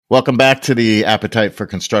Welcome back to the Appetite for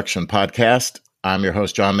Construction podcast. I'm your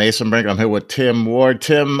host, John Masonbrink. I'm here with Tim Ward.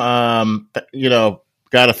 Tim, got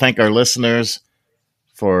to thank our listeners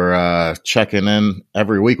for checking in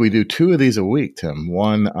every week. We do 2 of these a week, Tim.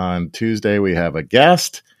 One on Tuesday, we have a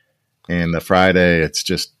guest, and the Friday, it's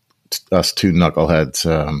just us 2 knuckleheads,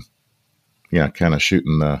 kind of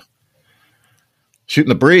shooting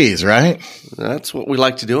the breeze, right? That's what we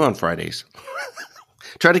like to do on Fridays.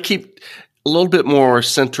 Try to keep a little bit more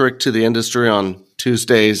centric to the industry on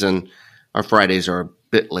Tuesdays, and our Fridays are a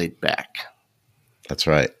bit laid back. That's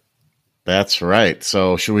right.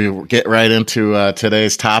 So should we get right into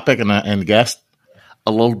today's topic and guest?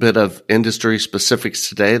 A little bit of industry specifics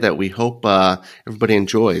today that we hope everybody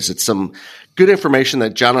enjoys. It's some good information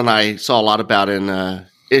that John and I saw a lot about in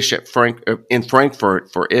Ish in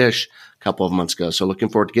Frankfurt for Ish a couple of months ago. So looking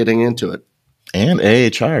forward to getting into it. And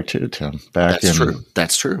AHR too, Tim.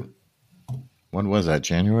 That's true. When was that?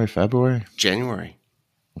 January, February? January.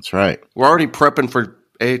 That's right. We're already prepping for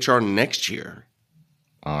AHR next year.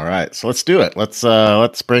 All right. So let's do it.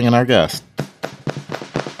 Let's bring in our guest.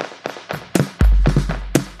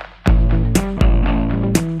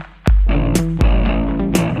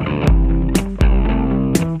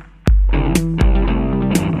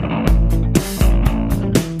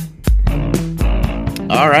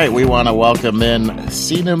 All right. We want to welcome in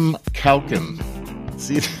Sinem Kalkin.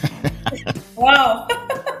 Wow.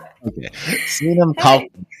 Okay. Sinem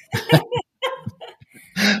Kalkin.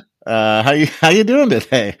 How you doing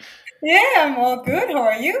today? Yeah, I'm all good. How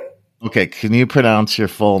are you? Okay, can you pronounce your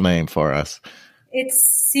full name for us?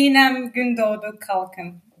 It's Sinem Gundogdu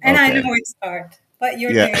Kalkin. And okay. I know it's hard, but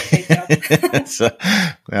you're doing a great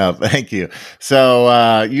job. Thank you.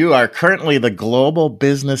 So you are currently the Global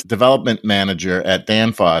Business Development Manager at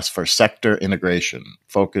Danfoss for sector integration,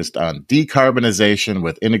 focused on decarbonization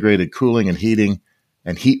with integrated cooling and heating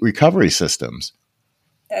and heat recovery systems.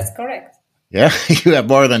 That's correct. Yeah, you have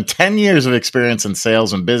more than 10 years of experience in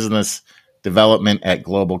sales and business development at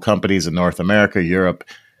global companies in North America, Europe,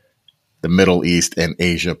 the Middle East, and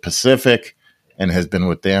Asia Pacific, and has been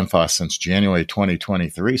with Danfoss since January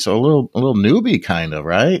 2023. So a little newbie kind of,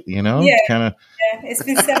 right? Yeah, it's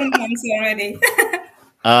been 7 months already.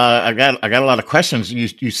 I got a lot of questions.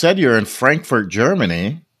 You said you're in Frankfurt,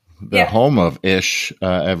 Germany, the home of Ish,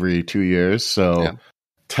 every 2 years. So. Yeah.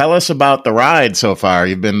 Tell us about the ride so far.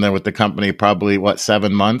 You've been there with the company probably,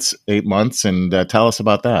 7 months, 8 months, and tell us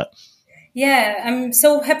about that. Yeah, I'm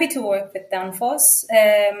so happy to work with Danfoss.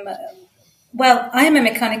 Well, I'm a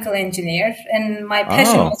mechanical engineer, and my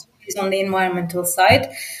passion also is on the environmental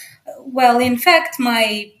side. Well, in fact,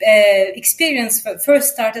 my experience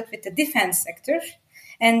first started with the defense sector,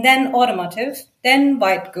 and then automotive, then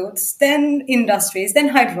white goods, then industries, then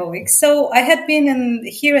hydraulics. So I had been in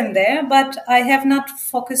here and there, but I have not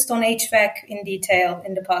focused on HVAC in detail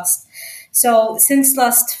in the past. So since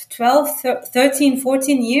last 13,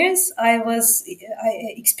 14 years, I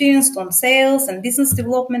experienced on sales and business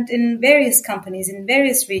development in various companies in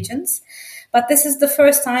various regions. But this is the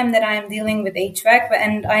first time that I am dealing with HVAC,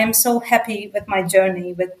 and I am so happy with my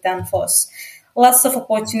journey with Danfoss. Lots of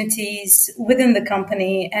opportunities within the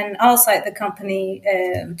company and outside the company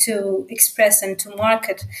to express and to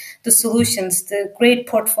market the solutions. The great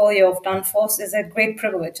portfolio of Danfoss is a great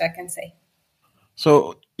privilege, I can say.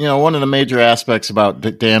 So, one of the major aspects about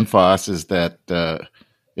Danfoss is that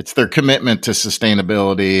it's their commitment to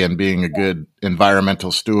sustainability and being a good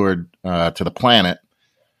environmental steward to the planet.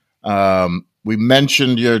 We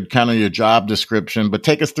mentioned your job description, but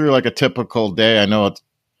take us through like a typical day. I know it's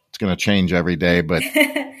going to change every day, but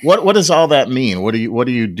what does all that mean? What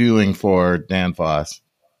are you doing for Danfoss?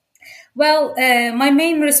 Well, my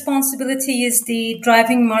main responsibility is the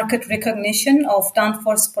driving market recognition of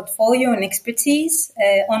Danfoss portfolio and expertise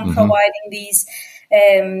on providing these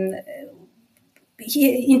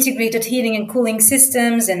integrated heating and cooling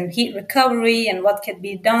systems and heat recovery and what can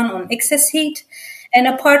be done on excess heat. And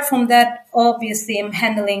apart from that, obviously, I'm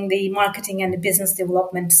handling the marketing and the business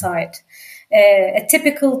development side. A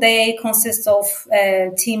typical day consists of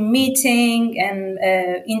team meeting and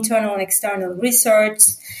internal and external research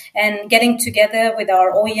and getting together with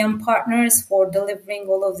our OEM partners for delivering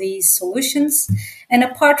all of these solutions. And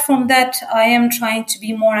apart from that, I am trying to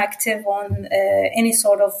be more active on any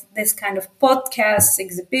sort of this kind of podcasts,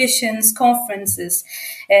 exhibitions, conferences,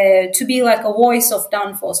 to be like a voice of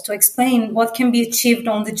Danfoss, to explain what can be achieved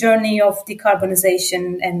on the journey of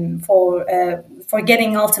decarbonization and for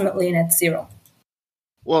getting ultimately net zero.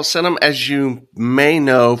 Well, Sinem, as you may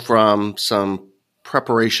know from some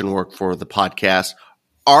preparation work for the podcast,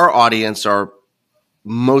 our audience are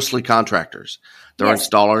mostly contractors. They're Yes.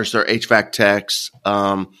 installers, they're HVAC techs.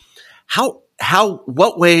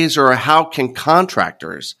 What ways or how can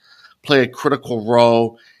contractors play a critical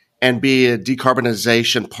role and be a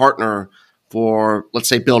decarbonization partner for, let's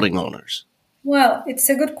say, building owners? Well, it's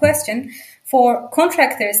a good question. For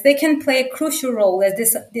contractors, they can play a crucial role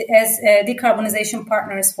as decarbonization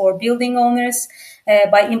partners for building owners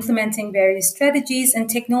by implementing various strategies and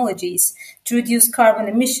technologies to reduce carbon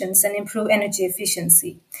emissions and improve energy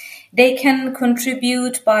efficiency. They can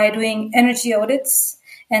contribute by doing energy audits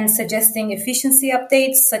and suggesting efficiency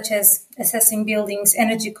updates, such as assessing buildings'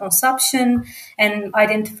 energy consumption and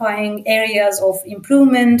identifying areas of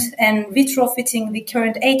improvement and retrofitting the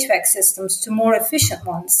current HVAC systems to more efficient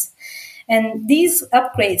ones. And these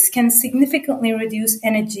upgrades can significantly reduce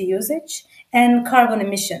energy usage and carbon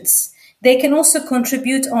emissions. They can also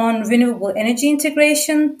contribute on renewable energy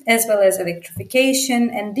integration, as well as electrification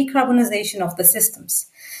and decarbonization of the systems,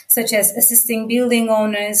 such as assisting building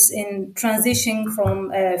owners in transitioning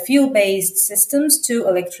from fuel-based systems to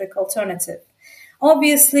electric alternative.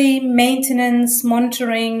 Obviously, maintenance,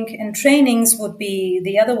 monitoring, and trainings would be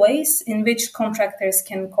the other ways in which contractors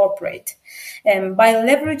can cooperate. By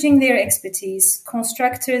leveraging their expertise,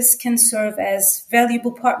 constructors can serve as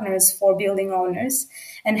valuable partners for building owners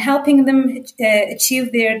and helping them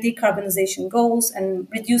achieve their decarbonization goals and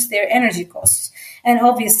reduce their energy costs, and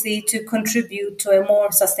obviously to contribute to a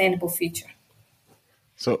more sustainable future.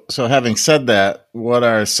 So having said that, what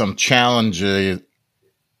are some challenges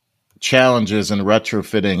in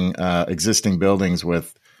retrofitting existing buildings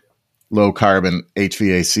with low carbon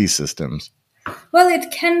HVAC systems? Well,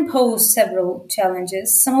 it can pose several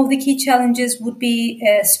challenges. Some of the key challenges would be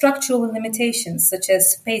structural limitations, such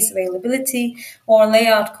as space availability or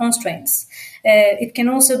layout constraints. It can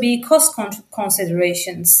also be cost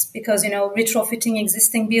considerations because, retrofitting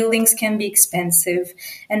existing buildings can be expensive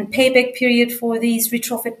and payback period for these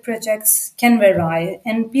retrofit projects can vary.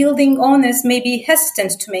 And building owners may be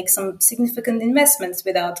hesitant to make some significant investments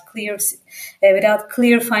without clear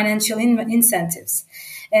financial incentives.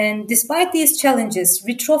 And despite these challenges,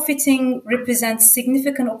 retrofitting represents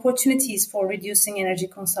significant opportunities for reducing energy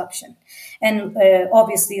consumption and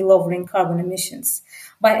obviously lowering carbon emissions.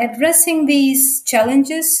 By addressing these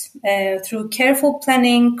challenges through careful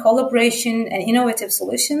planning, collaboration, and innovative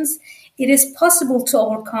solutions, it is possible to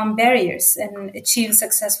overcome barriers and achieve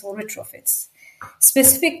successful retrofits.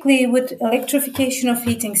 Specifically with electrification of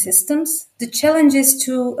heating systems, the challenge is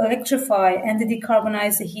to electrify and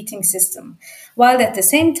decarbonize the heating system, while at the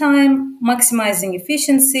same time maximizing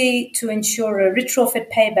efficiency to ensure a retrofit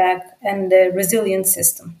payback and a resilient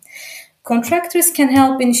system. Contractors can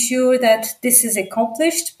help ensure that this is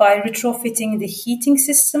accomplished by retrofitting the heating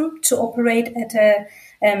system to operate at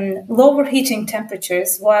lower heating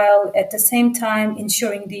temperatures, while at the same time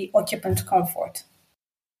ensuring the occupant comfort.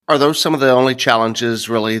 Are those some of the only challenges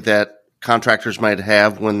really that contractors might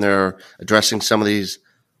have when they're addressing some of these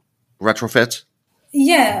retrofits?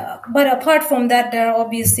 Yeah, but apart from that, there are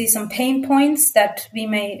obviously some pain points that we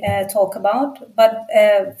may talk about. But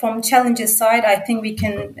from challenges side, I think we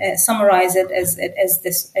can summarize it as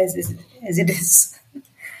it is.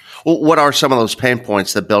 Well, what are some of those pain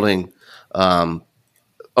points that building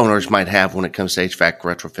owners might have when it comes to HVAC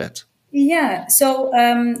retrofits? Yeah, so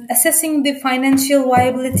assessing the financial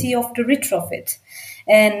viability of the retrofit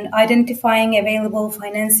and identifying available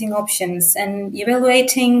financing options and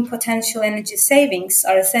evaluating potential energy savings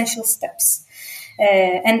are essential steps.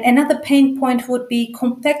 And another pain point would be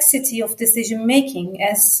complexity of decision making,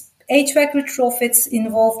 as HVAC retrofits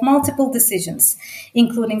involve multiple decisions,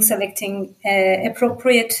 including selecting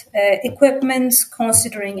appropriate equipment,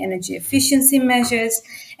 considering energy efficiency measures,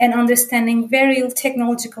 and understanding various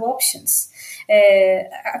technological options.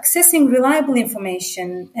 Accessing reliable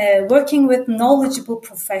information, working with knowledgeable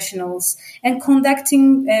professionals, and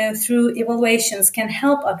conducting through evaluations can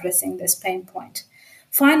help addressing this pain point.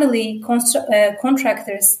 Finally,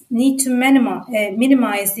 contractors need to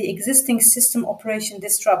minimize the existing system operation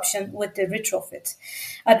disruption with the retrofit.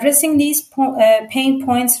 Addressing these pain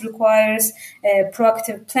points requires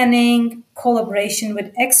proactive planning, collaboration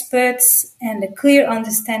with experts, and a clear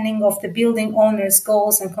understanding of the building owner's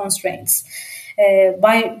goals and constraints.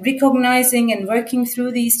 By recognizing and working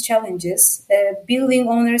through these challenges, building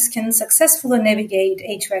owners can successfully navigate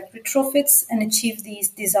HVAC retrofits and achieve these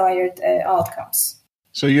desired outcomes.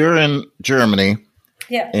 So you're in Germany,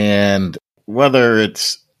 yeah, and whether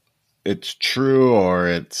it's true or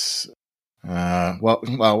it's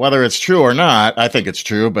whether it's true or not, I think it's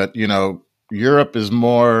true. But Europe is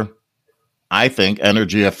more, I think,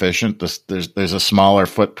 energy efficient. There's a smaller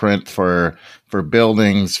footprint for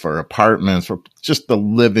buildings, for apartments, for just the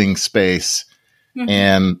living space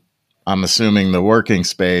and I'm assuming the working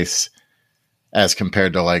space as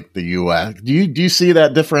compared to like the US. Do you see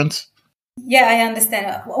that difference? Yeah, I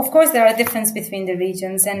understand. Of course, there are differences between the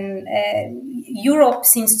regions, and Europe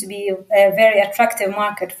seems to be a very attractive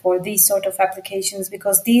market for these sort of applications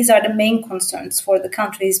because these are the main concerns for the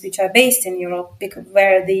countries which are based in Europe, because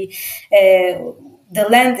where the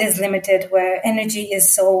land is limited, where energy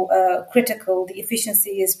is so critical, the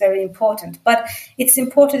efficiency is very important. But it's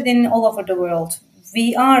important in all over the world.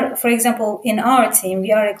 We are, for example, in our team,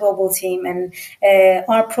 we are a global team, and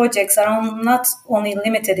our projects are not only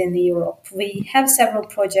limited in Europe. We have several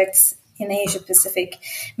projects in Asia Pacific,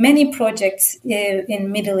 many projects in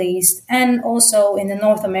Middle East, and also in the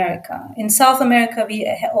North America. In South America, we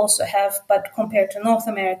also have, but compared to North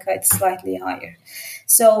America, it's slightly higher.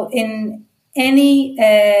 So in any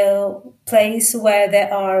place where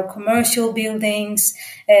there are commercial buildings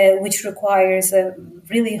which requires a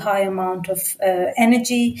really high amount of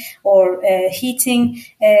energy or heating,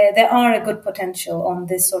 there are a good potential on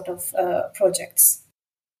this sort of projects.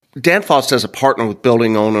 Danfoss does a partner with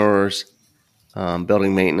building owners,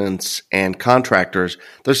 building maintenance, and contractors.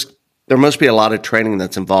 There must be a lot of training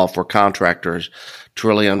that's involved for contractors to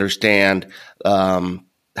really understand how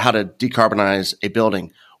to decarbonize a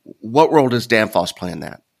building. What role does Danfoss play in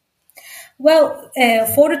that? Well,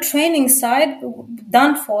 for the training side,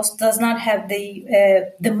 Danfoss does not have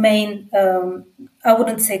the main, I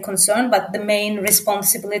wouldn't say concern, but the main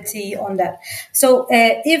responsibility on that. So,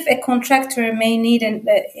 if a contractor may need an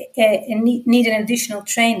additional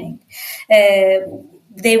training,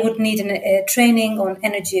 they would need a training on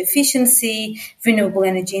energy efficiency, renewable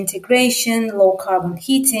energy integration, low carbon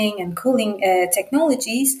heating and cooling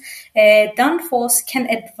technologies. Danfoss can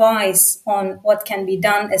advise on what can be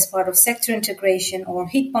done as part of sector integration or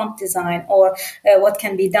heat pump design, or what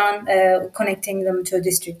can be done connecting them to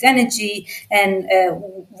district energy, and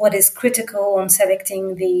what is critical on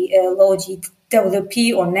selecting the low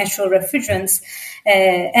GWP or natural refrigerants,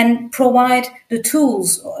 and provide the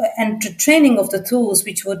tools and the training of the tools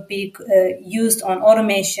which would be used on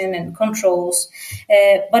automation and controls.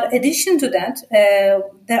 But in addition to that,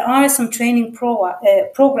 there are some training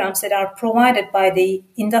programs that are provided by the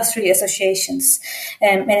industry associations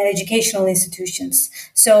and educational institutions.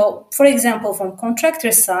 So, for example, from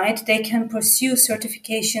contractor side, they can pursue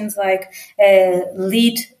certifications like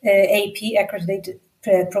LEED AP accredited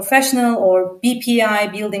professional or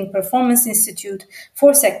BPI Building Performance Institute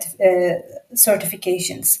for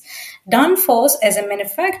certifications. Danfoss, as a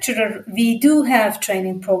manufacturer, we do have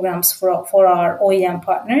training programs for our OEM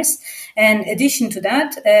partners. And in addition to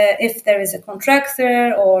that, if there is a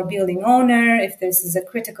contractor or building owner, if this is a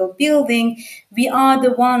critical building, we are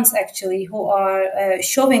the ones actually who are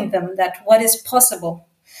showing them that what is possible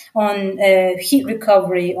on heat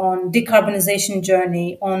recovery, on decarbonization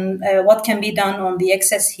journey, on what can be done on the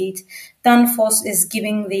excess heat. Danfoss is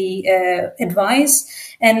giving the advice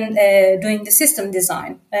and doing the system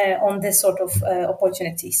design on this sort of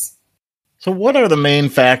opportunities. So what are the main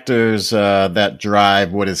factors that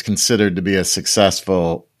drive what is considered to be a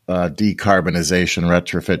successful decarbonization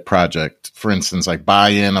retrofit project? For instance, like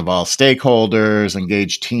buy-in of all stakeholders,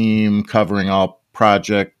 engaged team covering all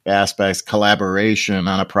project aspects, collaboration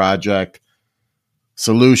on a project,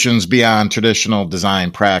 solutions beyond traditional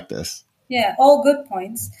design practice. Yeah, all good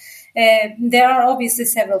points. There are obviously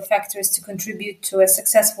several factors to contribute to a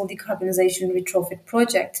successful decarbonization retrofit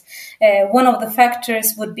project. One of the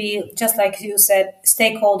factors would be, just like you said,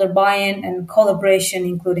 stakeholder buy-in and collaboration,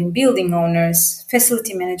 including building owners,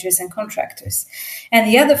 facility managers, and contractors. And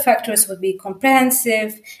the other factors would be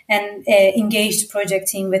comprehensive and engaged project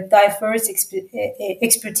team with diverse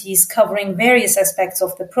expertise covering various aspects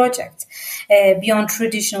of the project, beyond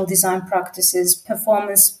traditional design practices,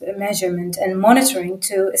 performance measurement, and monitoring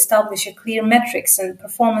to establish a clear metrics and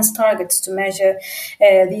performance targets to measure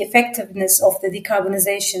the effectiveness of the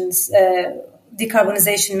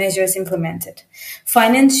decarbonization measures implemented.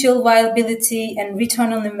 Financial viability and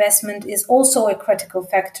return on investment is also a critical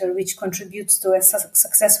factor which contributes to a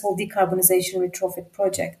successful decarbonization retrofit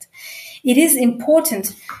project. It is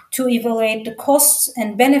important to evaluate the costs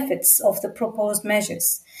and benefits of the proposed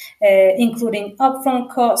measures, including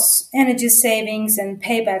upfront costs, energy savings, and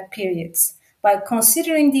payback periods. By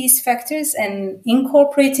considering these factors and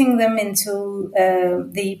incorporating them into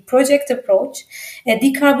the project approach, a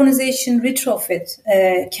decarbonization retrofit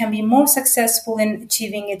can be more successful in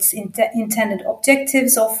achieving its intended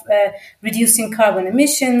objectives of reducing carbon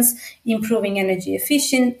emissions, improving energy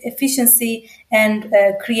efficiency, and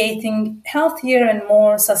creating healthier and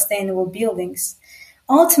more sustainable buildings.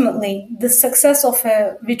 Ultimately, the success of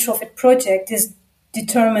a retrofit project is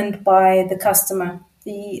determined by the customer,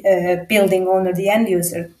 the building owner, the end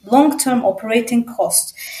user. Long-term operating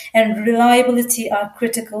cost and reliability are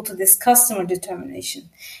critical to this customer determination.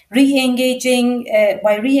 By re-engaging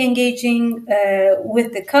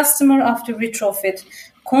with the customer after retrofit,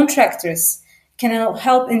 contractors can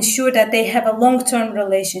help ensure that they have a long-term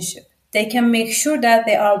relationship. They can make sure that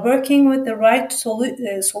they are working with the right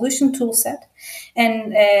solution toolset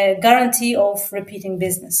and guarantee of repeating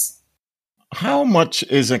business. How much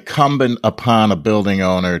is incumbent upon a building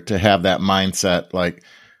owner to have that mindset? Like,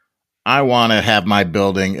 I want to have my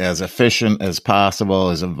building as efficient as possible,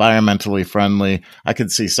 as environmentally friendly. I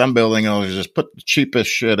could see some building owners just put the cheapest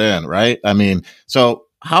shit in, right? I mean, so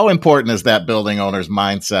how important is that building owner's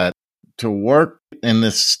mindset to work in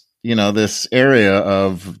this, this area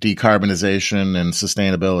of decarbonization and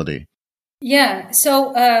sustainability? Yeah.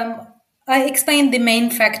 So I explained the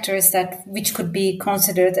main factors which could be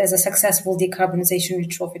considered as a successful decarbonization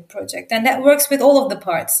retrofit project, and that works with all of the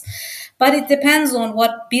parts. But it depends on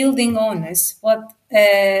what building owners, what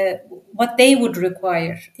they would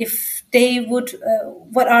require, if they would,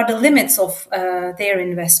 what are the limits of their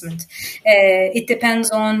investment. It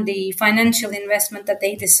depends on the financial investment that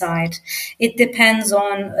they decide. It depends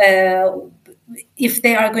on if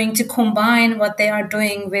they are going to combine what they are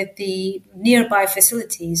doing with the nearby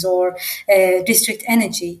facilities or district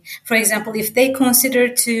energy. For example, if they consider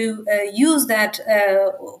to use that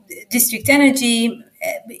district energy,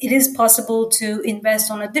 it is possible to invest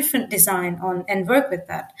on a different design and work with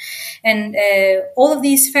that. And all of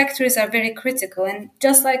these factors are very critical. And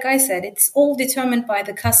just like I said, it's all determined by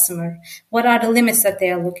the customer. What are the limits that they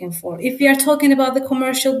are looking for? If we are talking about the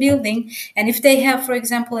commercial building, and if they have, for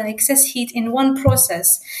example, an excess heat in one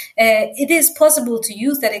process, it is possible to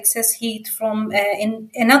use that excess heat from in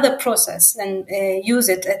another process and use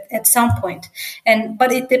it at some point.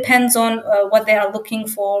 But it depends on what they are looking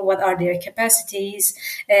for, what are their capacities,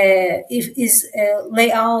 if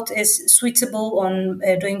layout is suitable on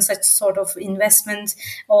doing such sort of investment,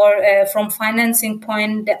 or from financing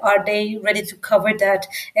point, are they ready to cover that?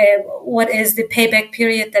 What is the payback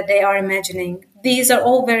period that they are imagining? These are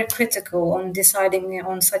all very critical on deciding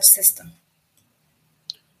on such system.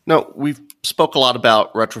 No, we've spoke a lot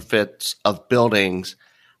about retrofits of buildings.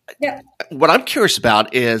 Yeah. What I'm curious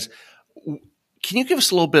about is, can you give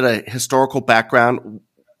us a little bit of historical background?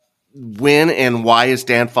 When and why is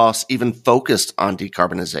Danfoss even focused on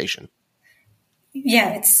decarbonization?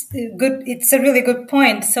 Yeah, it's good. It's a really good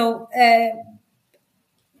point. So,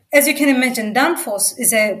 as you can imagine, Danfoss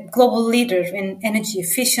is a global leader in energy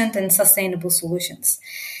efficient and sustainable solutions.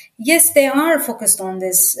 Yes, they are focused on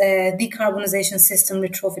this decarbonization system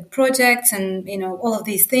retrofit projects and, all of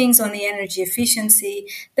these things on the energy efficiency.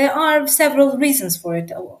 There are several reasons for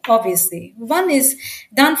it, obviously. One is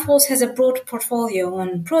Danfoss has a broad portfolio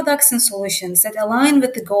on products and solutions that align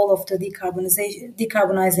with the goal of the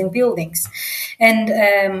decarbonizing buildings.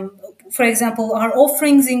 And for example, our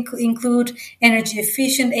offerings include energy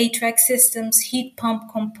efficient HVAC systems, heat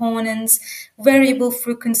pump components, variable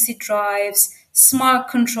frequency drives, smart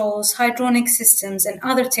controls, hydronic systems, and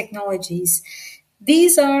other technologies.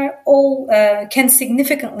 These are all can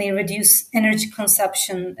significantly reduce energy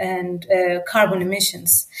consumption and carbon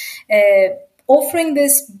emissions. Offering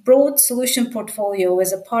this broad solution portfolio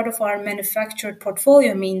as a part of our manufactured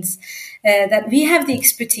portfolio means that we have the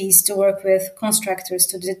expertise to work with constructors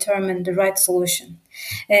to determine the right solution.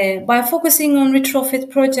 By focusing on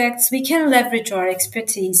retrofit projects, we can leverage our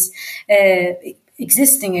expertise,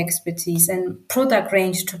 existing expertise and product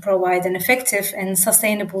range to provide an effective and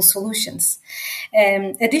sustainable solutions.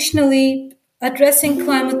 Additionally, addressing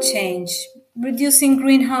climate change, reducing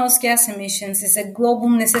greenhouse gas emissions is a global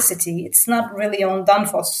necessity. It's not really on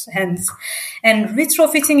Danfoss' hands. And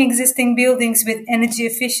retrofitting existing buildings with energy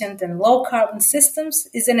efficient and low carbon systems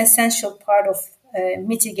is an essential part of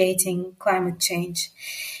mitigating climate change.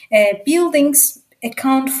 Buildings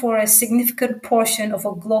account for a significant portion of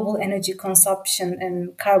a global energy consumption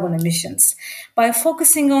and carbon emissions. By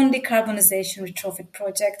focusing on decarbonization retrofit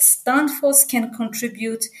projects, Danfoss can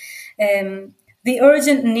contribute the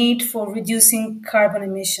urgent need for reducing carbon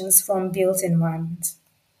emissions from built environments.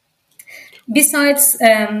 Besides,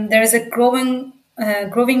 there is a growing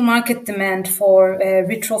market demand for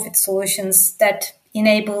retrofit solutions that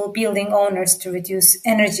enable building owners to reduce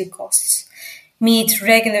energy costs, meet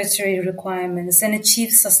regulatory requirements, and achieve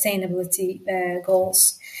sustainability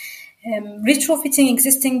goals. Retrofitting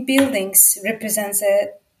existing buildings represents a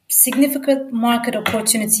significant market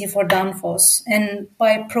opportunity for Danfoss, and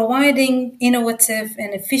by providing innovative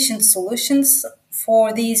and efficient solutions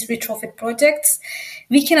for these retrofit projects,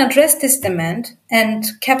 we can address this demand and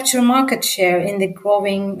capture market share in the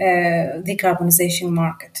growing decarbonization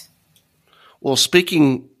market. Well,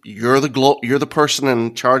 speaking, you're the person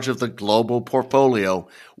in charge of the global portfolio.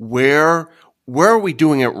 Where are we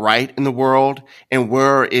doing it right in the world, and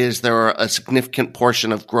where is there a significant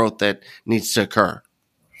portion of growth that needs to occur?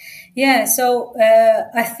 Yeah, so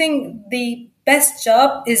I think the best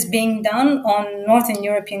job is being done on Northern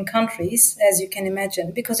European countries, as you can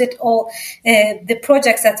imagine, because the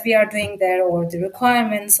projects that we are doing there, or the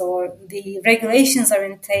requirements or the regulations are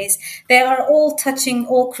in place, they are all touching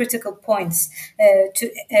all critical points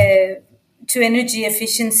to energy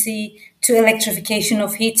efficiency, to electrification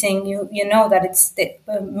of heating. You know that it's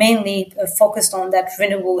mainly focused on that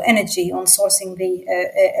renewable energy, on sourcing the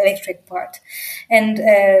electric part, and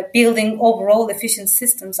building overall efficient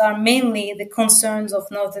systems are mainly the concerns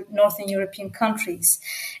of Northern European countries.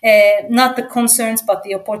 Not the concerns, but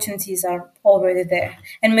the opportunities are already there,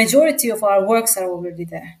 and majority of our works are already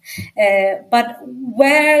there. But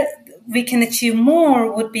where we can achieve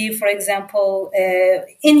more would be, for example,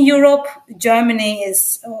 in Europe, Germany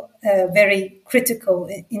is very critical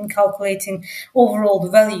in calculating overall the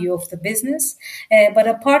value of the business. But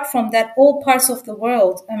apart from that, all parts of the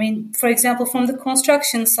world, I mean, for example, from the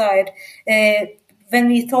construction side, when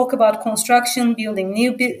we talk about construction, building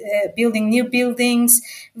new buildings,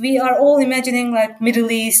 we are all imagining like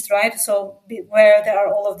Middle East, right? So where there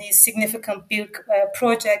are all of these significant big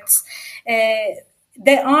projects.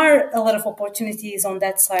 There are a lot of opportunities on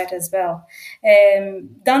that side as well.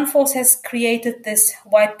 Danfoss has created this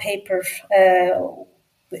white paper,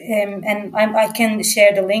 and I can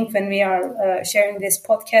share the link when we are sharing this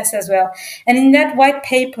podcast as well. And in that white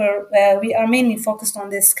paper, we are mainly focused on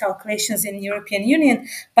these calculations in the European Union,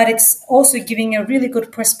 but it's also giving a really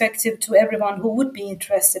good perspective to everyone who would be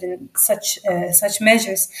interested in such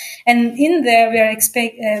measures. And in there, we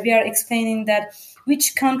are explaining that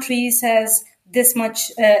which countries has this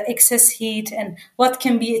much excess heat and what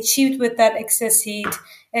can be achieved with that excess heat,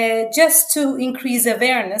 just to increase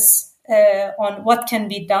awareness on what can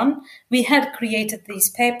be done. We had created this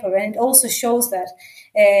paper, and it also shows that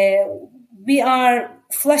we are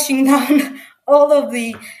flushing down all of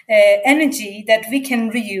the energy that we can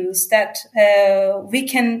reuse, that we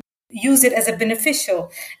can use it as a beneficial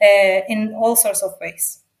in all sorts of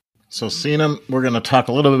ways. So, Sinem, we're going to talk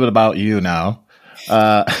a little bit about you now.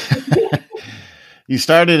 You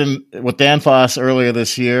started with Danfoss earlier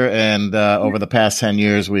this year, and over the past 10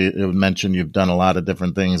 years, we mentioned you've done a lot of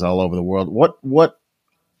different things all over the world. What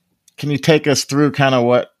can you take us through kind of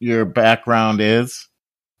what your background is?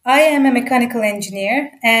 I am a mechanical engineer,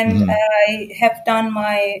 and I have done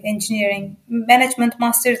my engineering management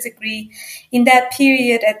master's degree. In that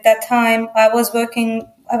period, at that time, I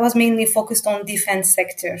was mainly focused on defense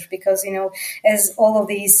sector because, as all of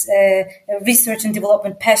these research and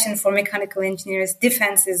development passion for mechanical engineers,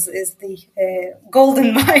 defense is the gold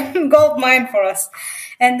mine for us.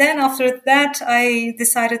 And then after that, I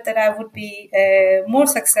decided that I would be more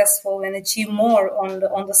successful and achieve more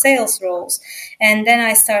on the sales roles. And then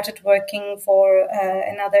I started working for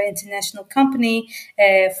another international company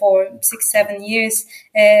for 6-7 years.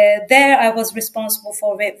 There I was responsible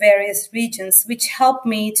for various regions, which helped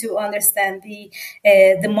me to understand the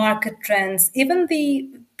market trends, even the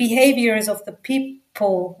behaviors of the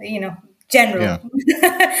people, general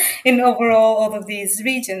in overall all of these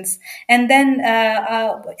regions. And then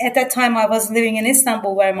at that time I was living in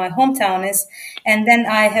Istanbul, where my hometown is. And then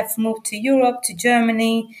I have moved to Europe, to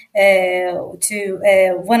Germany, to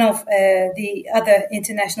one of the other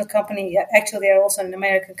international company. Actually, they're also an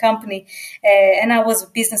American company. And I was a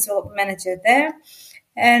business development manager there.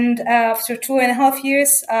 And after 2.5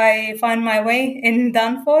 years, I found my way in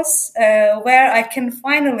Danfoss, where I can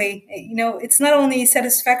finally, it's not only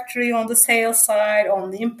satisfactory on the sales side,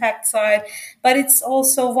 on the impact side, but it's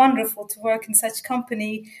also wonderful to work in such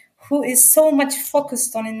company who is so much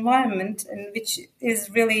focused on environment, and which is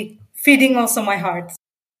really feeding also my heart.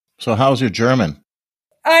 So how's your German?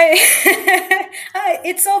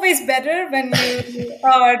 It's always better when you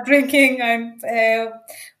are drinking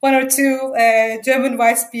one or two German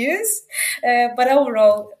Weiss beers. But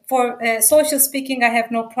overall, for social speaking, I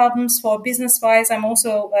have no problems. For business-wise, I'm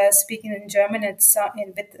also speaking in German with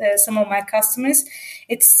some of my customers.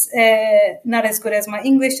 It's not as good as my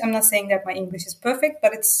English. I'm not saying that my English is perfect,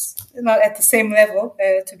 but it's not at the same level,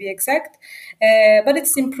 to be exact. But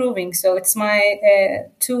it's improving. So it's my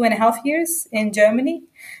 2.5 years in Germany,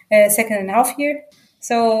 2.5 year.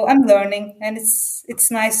 So I'm learning, and it's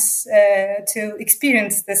nice to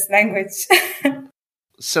experience this language.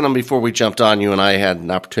 Sinem, before we jumped on, you and I had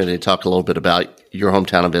an opportunity to talk a little bit about your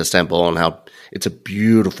hometown of Istanbul and how it's a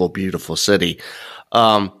beautiful, beautiful city.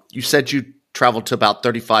 You said you traveled to about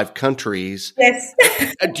 35 countries. Yes.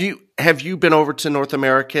 Have you been over to North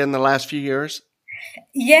America in the last few years?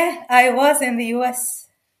 Yeah, I was in the US.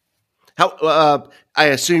 I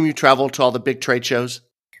assume you traveled to all the big trade shows?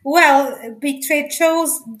 Well, big trade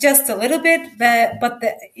shows, just a little bit, but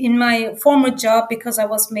in my former job, because I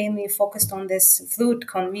was mainly focused on this fluid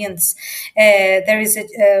conveyance, there is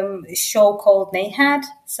a show called NAHAD,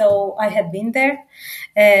 so I had been there,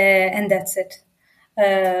 and that's it.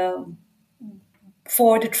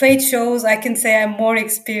 For the trade shows, I can say I'm more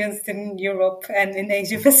experienced in Europe and in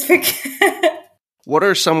Asia Pacific. What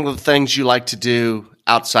are some of the things you like to do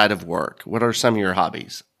outside of work? What are some of your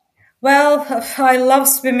hobbies? Well, I love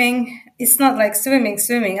swimming. It's not like swimming.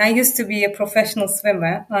 I used to be a professional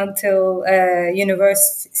swimmer until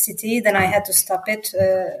university. Then I had to stop it.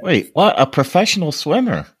 Wait, what? A professional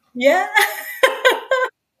swimmer? Yeah.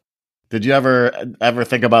 Did you ever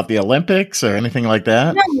think about the Olympics or anything like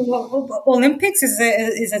that? No, Olympics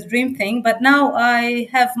is a dream thing, but now I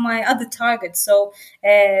have my other target. So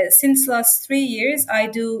since last 3 years, I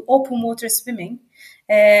do open water swimming.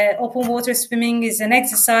 Open water swimming is an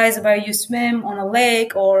exercise where you swim on a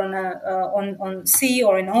lake or on sea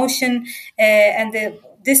or an ocean, and the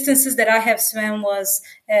distances that I have swum was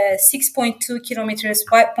 6.2 kilometers,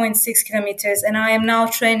 5.6 kilometers, and I am now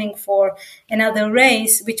training for another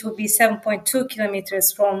race, which will be 7.2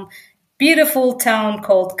 kilometers from beautiful town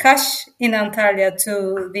called Kaş in Antalya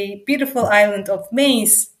to the beautiful island of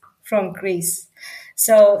Mace from Greece.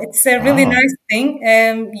 So it's a really nice thing.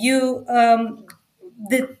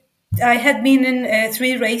 I had been in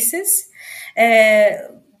 3 races.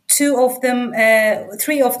 3 of them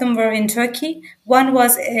were in Turkey. One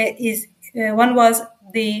was the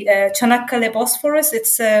Çanakkale Bosphorus.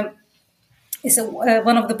 It's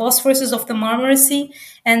one of the Bosphorus of the Marmara Sea,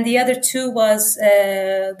 and the other 2 was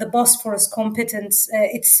the Bosphorus competence.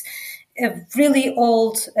 It's a really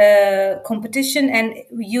old competition, and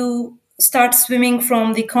you start swimming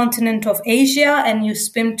from the continent of Asia and you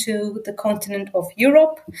swim to the continent of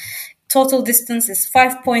Europe. Total distance is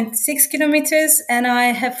 5.6 kilometers, and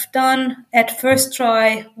I have done at first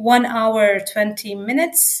try 1 hour 20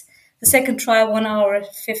 minutes. The second try 1 hour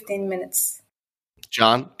 15 minutes.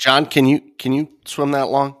 John, can you swim that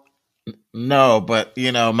long? No, but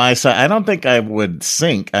my side, I don't think I would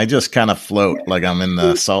sink. I just kind of float like I'm in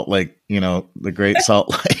the Salt Lake, the Great Salt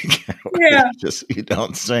Lake. Yeah. You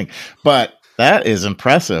don't sink. But that is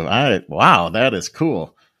impressive. Wow, that is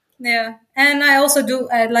cool. Yeah. And I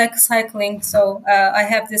like cycling. So I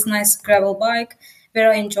have this nice gravel bike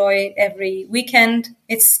where I enjoy every weekend.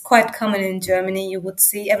 It's quite common in Germany. You would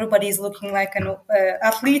see everybody's looking like an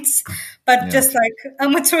athletes, but just like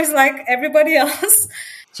amateurs like everybody else.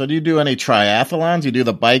 So do you do any triathlons? You do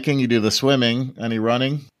the biking, you do the swimming, any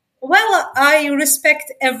running? Well, I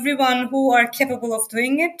respect everyone who are capable of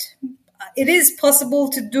doing it. It is possible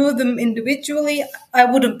to do them individually. I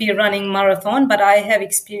wouldn't be running marathon, but I have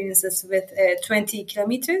experiences with 20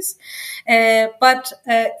 kilometers. But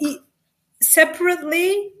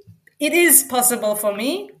separately, it is possible for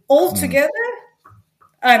me. All together,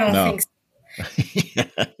 I don't think so.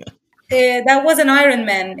 That was an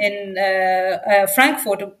Ironman in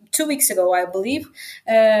Frankfurt 2 weeks ago, I believe.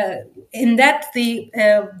 In that,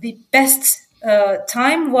 the best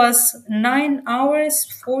time was 9 hours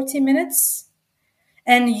 40 minutes,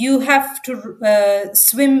 and you have to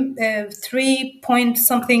swim 3 point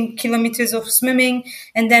something kilometers of swimming,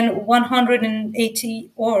 and then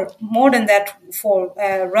 180 or more than that for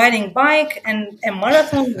riding bike and a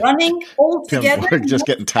marathon running all together. We're just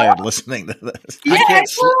getting tired listening to this. Yeah, I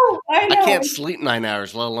know. I can't sleep 9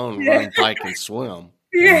 hours, let alone run bike and swim.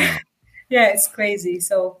 Yeah, it's crazy.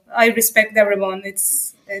 So I respect everyone.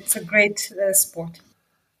 It's a great sport.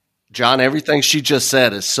 John, everything she just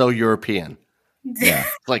said is so European. Yeah,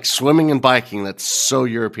 like swimming and biking. That's so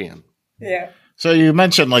European. Yeah. So you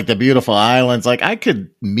mentioned like the beautiful islands. Like I could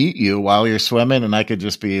meet you while you're swimming, and I could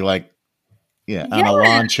just be like, on a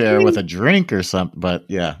lawn chair with a drink or something. But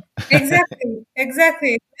yeah, exactly.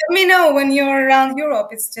 Let me know when you're around Europe.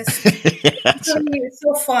 It's just it's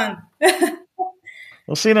so fun.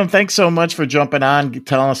 Well, Sinem, thanks so much for jumping on,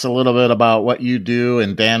 telling us a little bit about what you do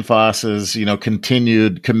and Danfoss's,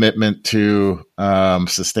 continued commitment to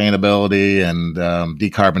sustainability and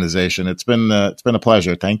decarbonization. It's been a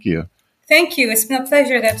pleasure. Thank you. Thank you. It's been a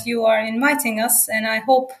pleasure that you are inviting us, and I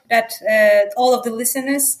hope that all of the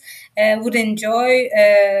listeners would enjoy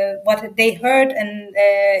what they heard. And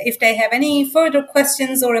if they have any further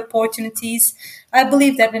questions or opportunities, I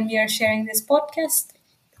believe that when we are sharing this podcast,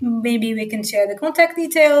 maybe we can share the contact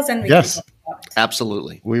details and we can talk about it.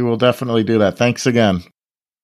 Absolutely. We will definitely do that. Thanks again.